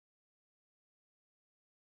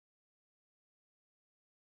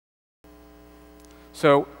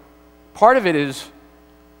So part of it is,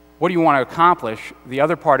 what do you want to accomplish? The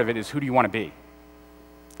other part of it is, who do you want to be?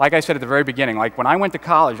 Like I said at the very beginning, like when I went to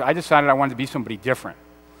college, I decided I wanted to be somebody different.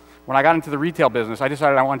 When I got into the retail business, I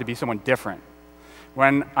decided I wanted to be someone different.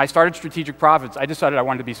 When I started Strategic Profits, I decided I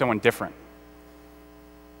wanted to be someone different.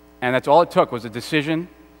 And that's all it took, was a decision,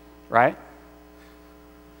 right?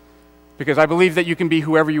 Because I believe that you can be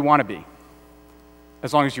whoever you want to be,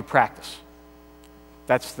 as long as you practice.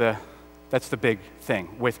 That's the big thing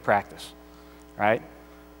with practice, right?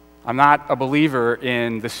 I'm not a believer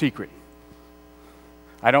in the secret.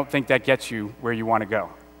 I don't think that gets you where you want to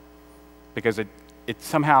go, because it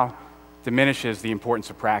somehow diminishes the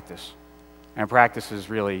importance of practice. And practice is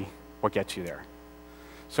really what gets you there.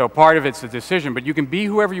 So part of it's the decision, but you can be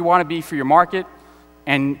whoever you want to be for your market,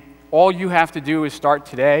 and all you have to do is start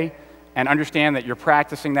today and understand that you're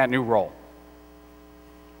practicing that new role.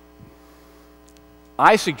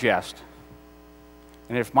 I suggest,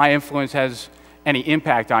 and if my influence has any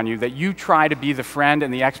impact on you, that you try to be the friend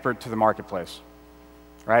and the expert to the marketplace,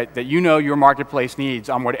 right? That you know your marketplace needs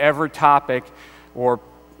on whatever topic or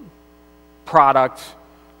product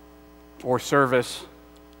or service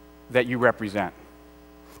that you represent.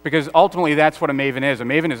 Because ultimately, that's what a maven is. A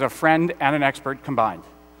maven is a friend and an expert combined.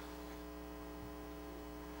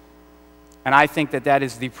 And I think that that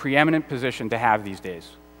is the preeminent position to have these days.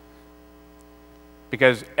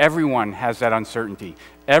 Because everyone has that uncertainty.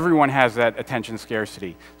 Everyone has that attention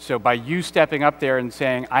scarcity. So by you stepping up there and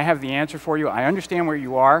saying, I have the answer for you, I understand where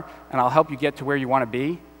you are, and I'll help you get to where you want to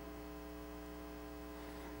be,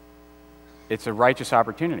 it's a righteous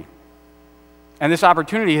opportunity. And this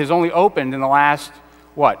opportunity has only opened in the last,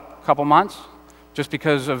 what, couple months? Just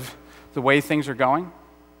because of the way things are going?